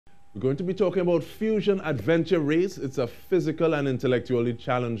We're going to be talking about Fusion Adventure Race. It's a physical and intellectually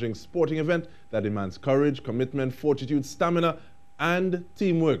challenging sporting event that demands courage, commitment, fortitude, stamina, and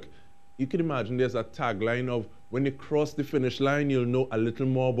teamwork. You can imagine there's a tagline of when you cross the finish line, you'll know a little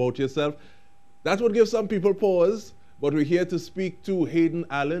more about yourself. That would give some people pause, but we're here to speak to Hayden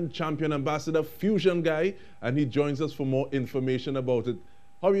Alleyneoutlined, champion ambassador, Fusion guy, and he joins us for more information about it.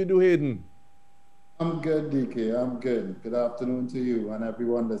 How you do, Hayden? I'm good, DK. I'm good. Good afternoon to you and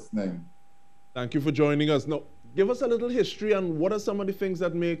everyone listening. Thank you for joining us. Now, give us a little history on what are some of the things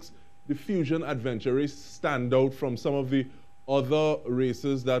that makes the Fusion Adventure Race stand out from some of the other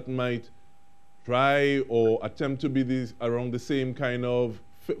races that might try or attempt to be around the same kind of,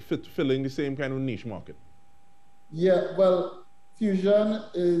 filling the same kind of niche market? Yeah, well, Fusion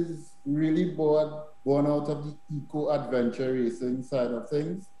is really born out of the eco-adventure racing side of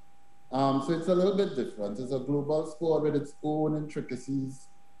things. So it's a little bit different. It's a global sport with its own intricacies.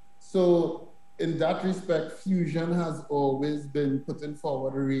 So in that respect, Fusion has always been putting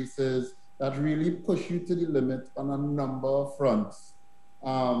forward races that really push you to the limit on a number of fronts.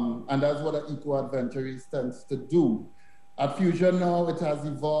 And that's what an eco-adventure race tends to do. At Fusion now, it has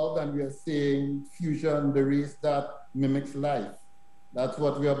evolved and we are saying Fusion, the race that mimics life. That's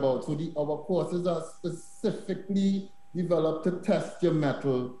what we're about. So our courses are specifically developed to test your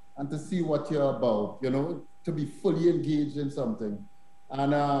mettle and to see what you're about, you know, to be fully engaged in something.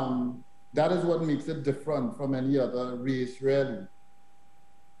 And that is what makes it different from any other race, really.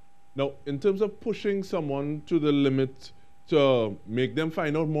 Now, in terms of pushing someone to the limit to make them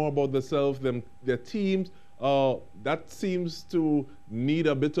find out more about themselves, their teams, that seems to need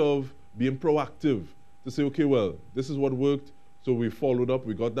a bit of being proactive to say, okay, well, this is what worked, so we followed up,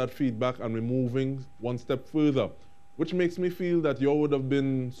 we got that feedback, and we're moving one step further, which makes me feel that you would have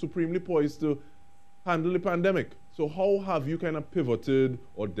been supremely poised to handle the pandemic. So how have you kind of pivoted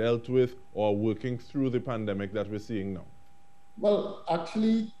or dealt with or working through the pandemic that we're seeing now? Well,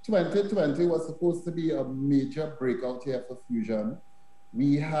 actually, 2020 was supposed to be a major breakout year for Fusion.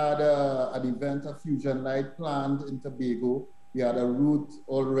 We had an event, a Fusion Light planned in Tobago. We had a route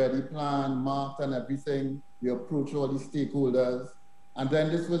already planned, marked and everything. We approached all the stakeholders. And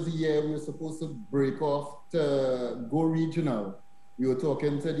then this was the year we were supposed to break off to go regional. We were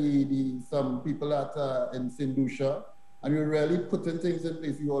talking to some people in St. Lucia, and we were really putting things in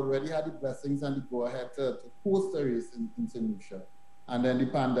place. We already had the blessings and the go-ahead to host a race in St. Lucia. And then the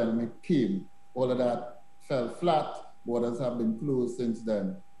pandemic came. All of that fell flat. Borders have been closed since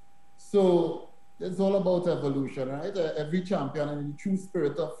then. So it's all about evolution, right? Every champion, and in the true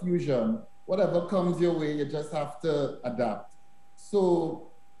spirit of Fusion, whatever comes your way, you just have to adapt. So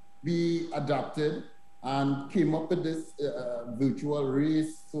we adapted and came up with this virtual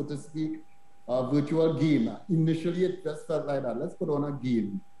race, so to speak, a virtual game. Initially, it just felt like that. Let's put on a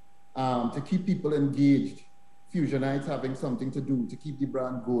game to keep people engaged. Fusionites having something to do to keep the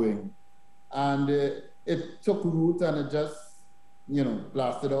brand going. And it took root and it just, you know,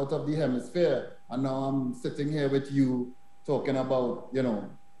 blasted out of the hemisphere. And now I'm sitting here with you talking about, you know,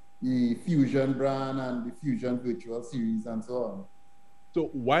 the Fusion brand and the Fusion virtual series and so on. So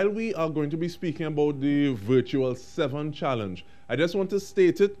while we are going to be speaking about the Virtual 7 Challenge, I just want to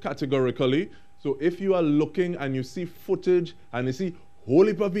state it categorically. So if you are looking and you see footage and you see whole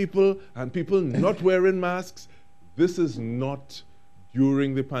heap of people and people not wearing masks, this is not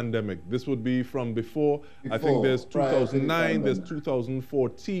during the pandemic. This would be from before. I think there's 2009, there's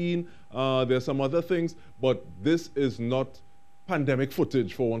 2014, there's some other things, but this is not pandemic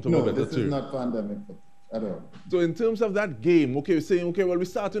footage, for want of a better term. No, this is not pandemic footage at all. So in terms of that game, okay, we're saying, okay, well, we're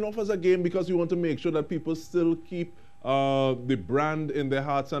starting off as a game because we want to make sure that people still keep the brand in their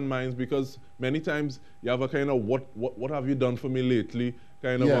hearts and minds, because many times you have a kind of what have you done for me lately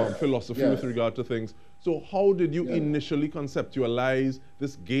kind of philosophy with regard to things. So how did you initially conceptualize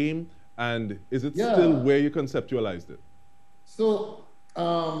this game, and is it still where you conceptualized it? So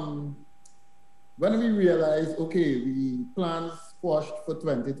when we realized, okay, we plans squashed for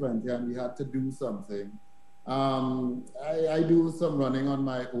 2020 and we had to do something, I do some running on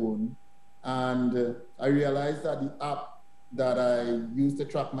my own, and I realized that the app that I use to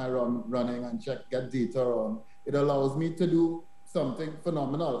track my running and get data on, it allows me to do something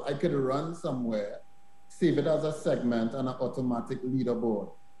phenomenal. I could run somewhere, save it as a segment and an automatic leaderboard.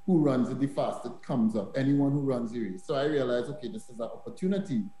 Who runs it the fastest comes up, anyone who runs the race. So I realized, okay, this is an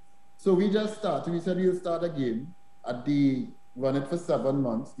opportunity. So we just started, we said we'll start a game run it for 7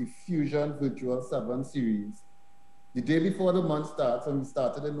 months, the Fusion Virtual 7 series. The day before the month starts, and we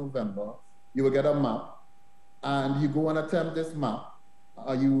started in November, you will get a map, and you go and attempt this map.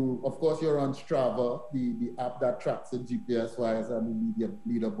 Of course, you're on Strava, the app that tracks it GPS-wise, and the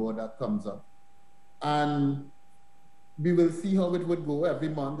leaderboard that comes up. And we will see how it would go. Every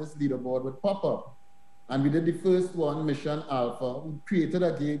month, this leaderboard would pop up. And we did the first one, Mission Alpha. We created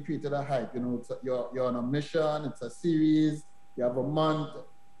a game, created a hype. You know, you're on a mission, it's a series, you have a month,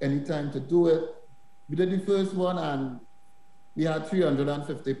 anytime to do it. We did the first one, and we had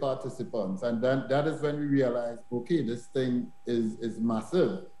 350 participants. And then that is when we realized, okay, this thing is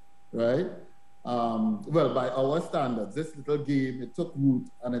massive, right? Well, by our standards, this little game, it took root,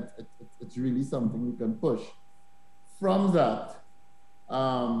 and it's really something we can push. From that,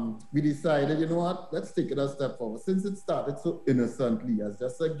 we decided, you know what, let's take it a step forward. Since it started so innocently as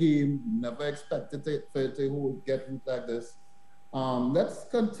just a game, we never expected for it to get root like this. Let's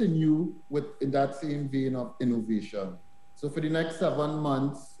continue in that same vein of innovation. So for the next 7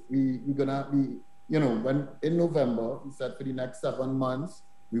 months, we're gonna be, you know, in November, we said for the next 7 months,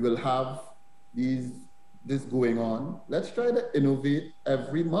 we will have this going on. Let's try to innovate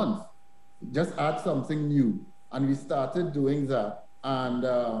every month. Just add something new. And we started doing that. And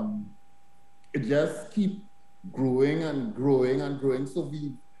it just keep growing and growing and growing. So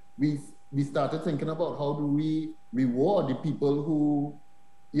we started thinking about how do we reward the people who,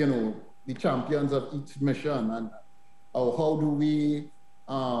 you know, the champions of each mission, and how do they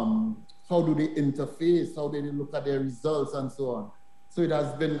interface, how do they look at their results and so on. So it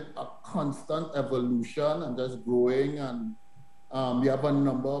has been a constant evolution and just growing, and we have a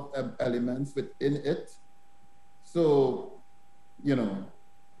number of elements within it. So, you know.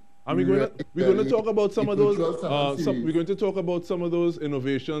 And we're going to talk about some of those. We're going to talk about some of those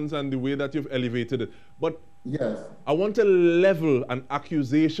innovations and the way that you've elevated it. But yes, I want to level an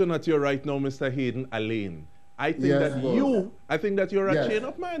accusation at you right now, Mr. Hayden Alleyne. I think that you're a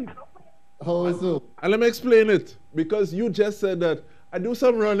chain-up man. How so? And let me explain it. Because you just said that I do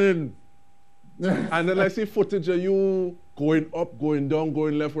some running, and then I see footage of you going up, going down,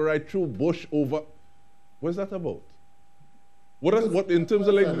 going left, right, through bush, over. What's that about? What in terms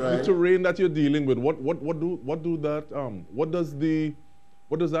of like the terrain that you're dealing with? What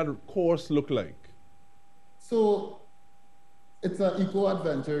does that course look like? So it's an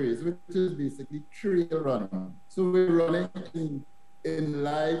eco-adventure race, which is basically trail running. So we're running in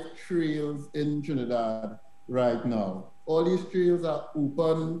live trails in Trinidad right now. All these trails are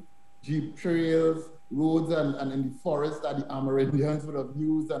open, jeep trails, roads, and in the forest that the Amerindians would have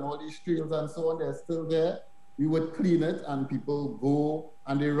used, and all these trails and so on, they're still there. We would clean it, and people go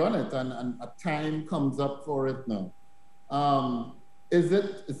and they run it, and a time comes up for it now.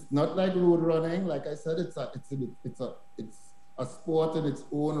 It's not like road running. Like I said, it's a sport in its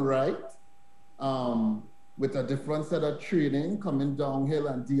own right, with a different set of training, coming downhill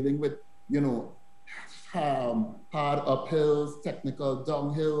and dealing with, you know, hard uphills, technical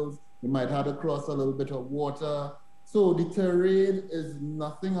downhills. You might have to cross a little bit of water. So the terrain is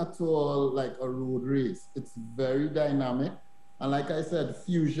nothing at all like a road race. It's very dynamic. And like I said,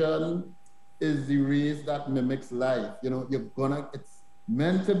 fusion is the race that mimics life. You know, it's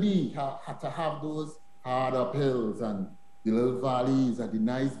meant to be, to have those hard uphills and the little valleys and the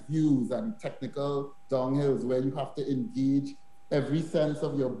nice views and the technical downhills where you have to engage every sense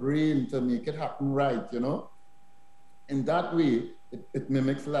of your brain to make it happen right, you know? In that way, it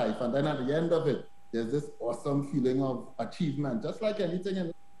mimics life. And then at the end of it, there's this awesome feeling of achievement. Just like anything,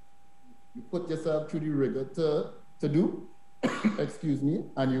 you put yourself through the rigor to do, excuse me,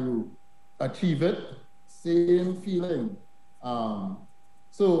 and you achieve it, same feeling.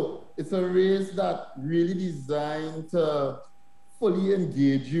 So it's a race that really designed to fully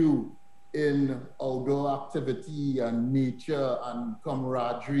engage you in outdoor activity and nature and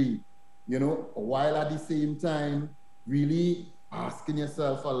camaraderie, you know, while at the same time really asking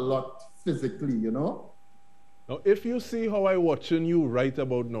yourself a lot physically, you know? Now, if you see how I'm watching you write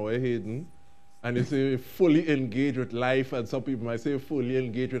about now, Hayden, and you say fully engaged with life, and some people might say fully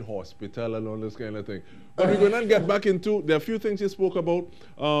engaged with hospital and all this kind of thing. But we're going to get back into, there are a few things you spoke about,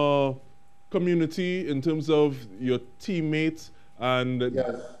 community in terms of your teammates, and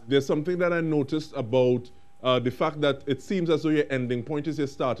there's something that I noticed about the fact that it seems as though your ending point is your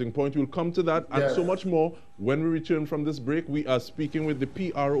starting point. We'll come to that and so much more when we return from this break. We are speaking with the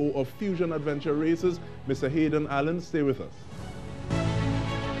PRO of Fusion Adventure Races, Mr. Hayden Alleyne. Stay with us.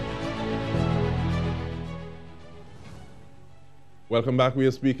 Welcome back. We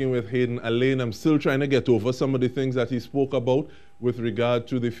are speaking with Hayden Alleyne. I'm still trying to get over some of the things that he spoke about with regard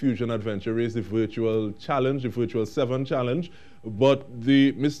to the Fusion Adventure Race, the virtual challenge, the virtual 7 challenge. But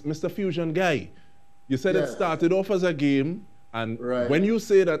the Mr. Fusion guy, you said it started off as a game, And Right. when you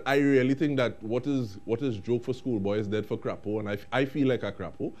say that, I really think that what is joke for schoolboy is dead for crapo, and I feel like a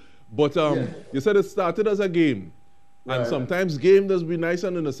crapo. But Yeah. you said it started as a game, and Right. sometimes game does be nice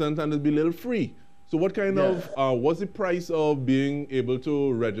and innocent, and it be a little free. So what kind Yes. of what's the price of being able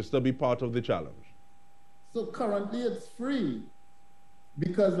to register, be part of the challenge? So currently it's free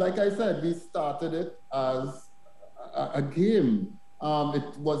because, like I said, we started it as a game.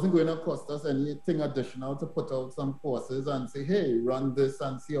 It wasn't going to cost us anything additional to put out some courses and say, hey, run this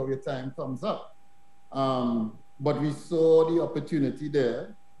and see how your time comes up. But we saw the opportunity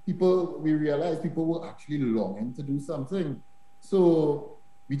there. We realized people were actually longing to do something. So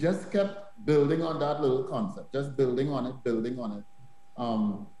we just kept building on that little concept, just building on it,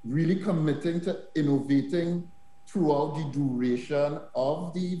 really committing to innovating throughout the duration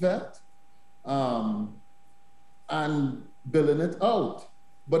of the event. And building it out.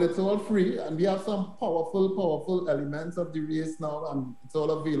 But it's all free, and we have some powerful elements of the race now, and it's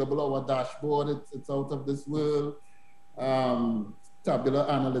all available on our dashboard. It's out of this world. Tabular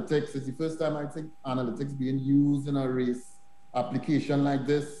analytics is the first time I think analytics being used in a race application like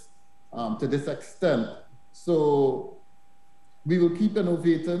this to this extent. So we will keep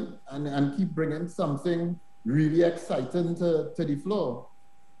innovating and keep bringing something really exciting to the floor.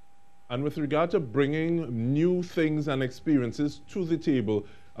 And with regard to bringing new things and experiences to the table,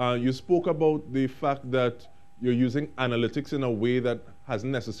 you spoke about the fact that you're using analytics in a way that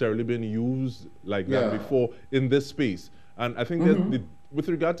hasn't necessarily been used like that before in this space. And I think that with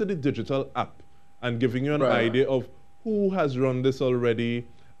regard to the digital app and giving you an idea of who has run this already,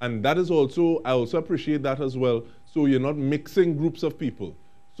 and that is also, I also appreciate that as well. So you're not mixing groups of people.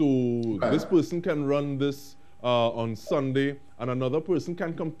 So this person can run this on Sunday, and another person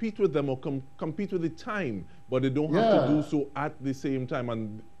can compete with them or compete with the time, but they don't have to do so at the same time.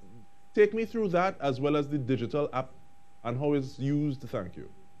 And take me through that as well as the digital app and how it's used. Thank you.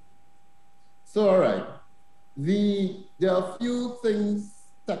 So, all right. There are a few things,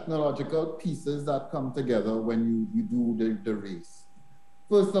 technological pieces that come together when you do the race.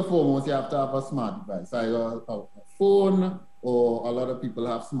 First and foremost, you have to have a smart device, either a phone, or a lot of people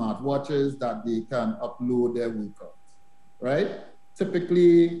have smart watches that they can upload their workouts, right?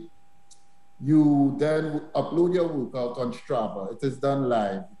 Typically, you then upload your workout on Strava. It is done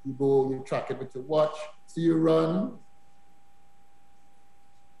live. You go, you track it with your watch, so you run.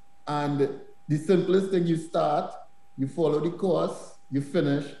 And the simplest thing, you start, you follow the course, you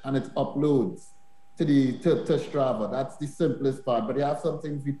finish, and it uploads to Strava. That's the simplest part, but you have some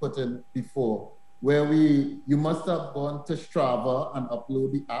things we put in before, where you must have gone to Strava and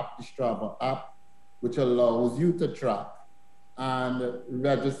upload the app, the Strava app, which allows you to track and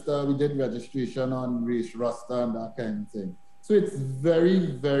register. We did registration on Race Roster and that kind of thing. So it's very,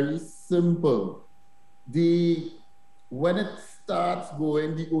 very simple. When it starts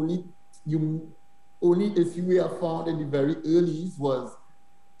going, the only issue we have found in the very earlies was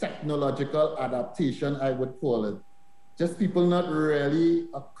technological adaptation, I would call it. Just people not really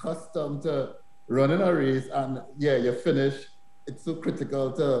accustomed to running a race, and you finish. It's so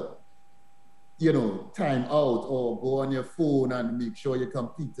critical to, time out or go on your phone and make sure you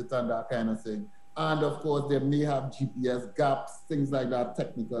complete it and that kind of thing. And of course, they may have GPS gaps, things like that,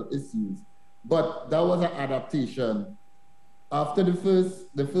 technical issues. But that was an adaptation. After the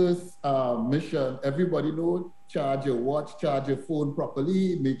first mission, everybody knows, charge your watch, charge your phone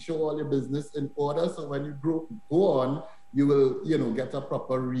properly, make sure all your business in order. So when you go on, you will, get a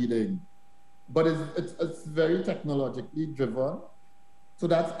proper reading. But it's very technologically driven. So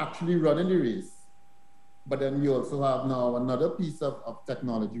that's actually running the race. But then we also have now another piece of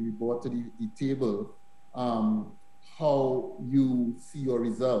technology we brought to the table, how you see your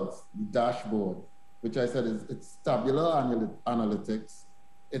results, the dashboard, which I said it's tabular analytics.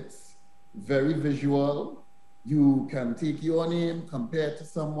 It's very visual. You can take your name, compare it to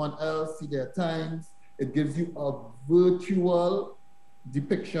someone else, see their times. It gives you a virtual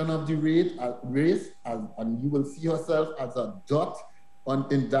depiction of the race, and you will see yourself as a dot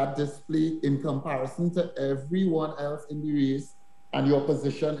in that display in comparison to everyone else in the race and your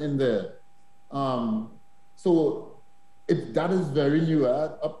position in there. So that is very new.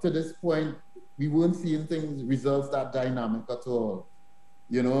 Up to this point, we weren't seeing results that dynamic at all.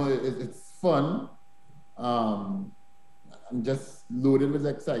 It's fun. I'm just loaded with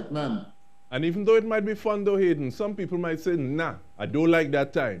excitement. And even though it might be fun though, Hayden, some people might say, nah, I don't like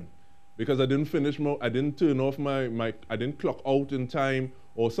that time because I didn't finish I didn't turn off I didn't clock out in time,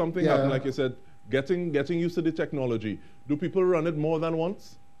 or something happened, like you said, getting used to the technology. Do people run it more than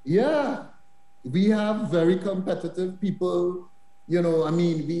once? Yeah, we have very competitive people, You know, I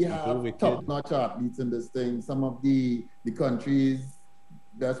mean, we People have wicked. top-notch athletes in this thing. Some of the country's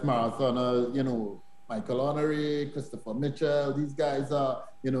best marathoners, you know, Michael Honoré, Christopher Mitchell, these guys are,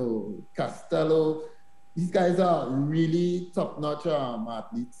 you know, Costello, these guys are really top-notch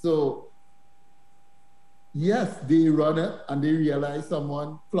athletes. So yes, they run it and they realize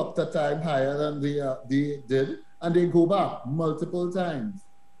someone clocked a time higher than they did, and they go back multiple times.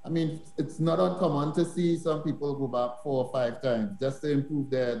 I mean, it's not uncommon to see some people go back 4 or 5 times just to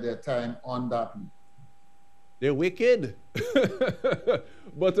improve their time on that loop. They're wicked.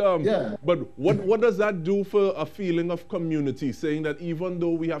 But yeah. But what does that do for a feeling of community, saying that even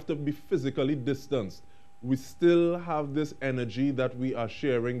though we have to be physically distanced, we still have this energy that we are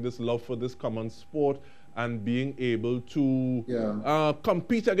sharing, this love for this common sport, and being able to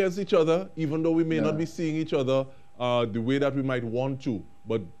compete against each other, even though we may not be seeing each other the way that we might want to,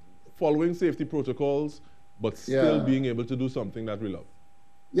 but following safety protocols, but still being able to do something that we love.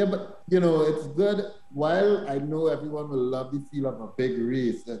 Yeah, but you know, it's good. While I know everyone will love the feel of a big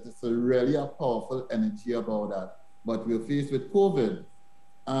race, that it's really a powerful energy about that. But we're faced with COVID,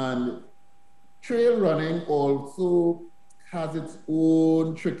 and trail running also has its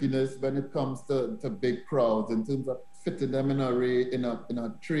own trickiness when it comes to big crowds in terms of fitting them in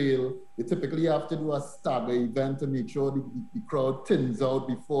a trail. You typically have to do a stagger event to make sure the crowd thins out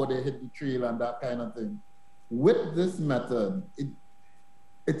before they hit the trail and that kind of thing. With this method,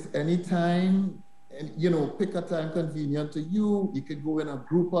 it's any time, and you know, pick a time convenient to you. You could go in a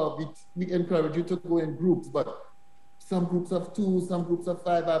group of it. We encourage you to go in groups, but some groups of 2, some groups of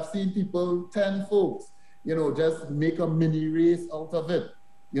 5. I've seen people, 10 folks, you know, just make a mini race out of it.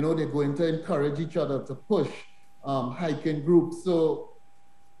 You know, they're going to encourage each other to push, hiking groups. So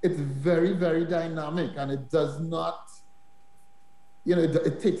it's very, very dynamic, and it does not, you know,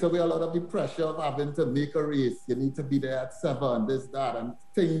 it takes away a lot of the pressure of having to make a race. You need to be there at 7, this, that, and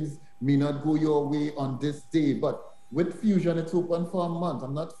things may not go your way on this day. But with Fusion, it's open for a month.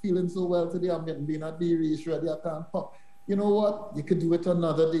 I'm not feeling so well today. I may not be race ready. I can't pop. You know what? You could do it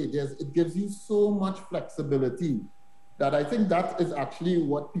another day. It gives you so much flexibility that I think that is actually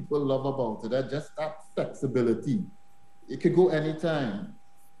what people love about it. Just that flexibility. It could go anytime.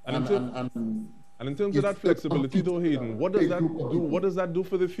 And in terms of that flexibility, though, Hayden, what does that do? What does that do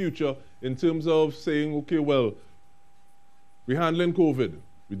for the future in terms of saying, okay, well, we're handling COVID,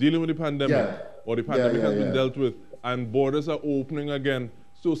 we're dealing with the pandemic, or the pandemic has been dealt with, and borders are opening again.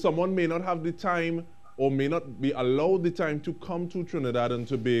 So someone may not have the time, or may not be allowed the time to come to Trinidad and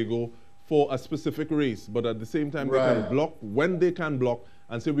Tobago for a specific race, but at the same time they can block when they can block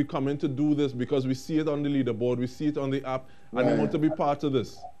and say, we come in to do this because we see it on the leaderboard, we see it on the app, and we want to be part of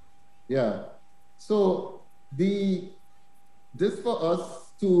this. Yeah. So this for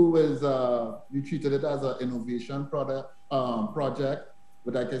us too is we treated it as an innovation project,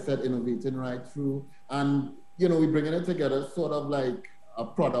 but like I said, innovating right through, and you know, we're bringing it together sort of like a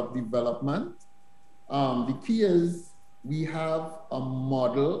product development. The key is we have a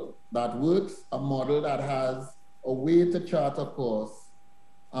model that works, a model that has a way to chart a course,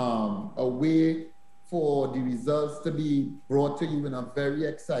 a way for the results to be brought to you in a very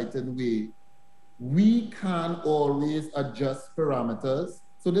exciting way. We can always adjust parameters.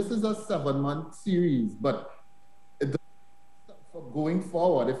 So this is a 7-month series, but for going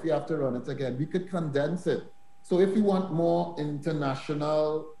forward, if we have to run it again, we could condense it. So if we want more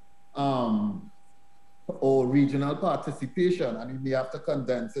international or regional participation, and we may have to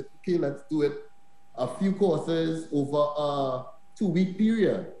condense it, okay, let's do it a few courses over a 2-week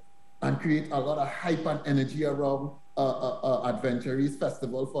period and create a lot of hype and energy around Adventure Race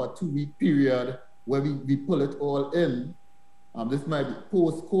Festival for a 2-week period where we pull it all in. This might be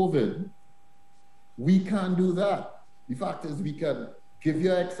post-COVID. We can do that. The fact is we can give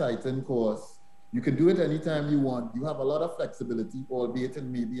you an exciting course. You can do it anytime you want. You have a lot of flexibility, albeit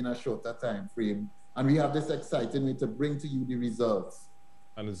in maybe in a shorter time frame. And we have this exciting way to bring to you the results.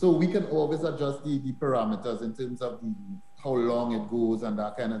 So we can always adjust the parameters in terms of how long it goes and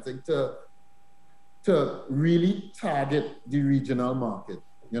that kind of thing to really target the regional market,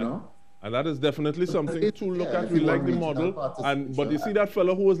 you know? And that is definitely something to look at. We like the model. But you see that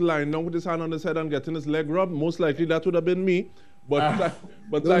fellow who was lying down with his hand on his head and getting his leg rubbed? Most likely that would have been me. But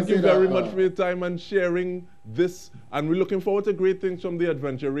thank you very much for your time and sharing this. And we're looking forward to great things from the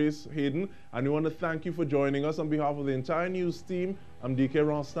Adventure Race, Hayden. And we want to thank you for joining us on behalf of the entire news team. I'm DK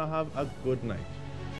Ronstar. Have a good night.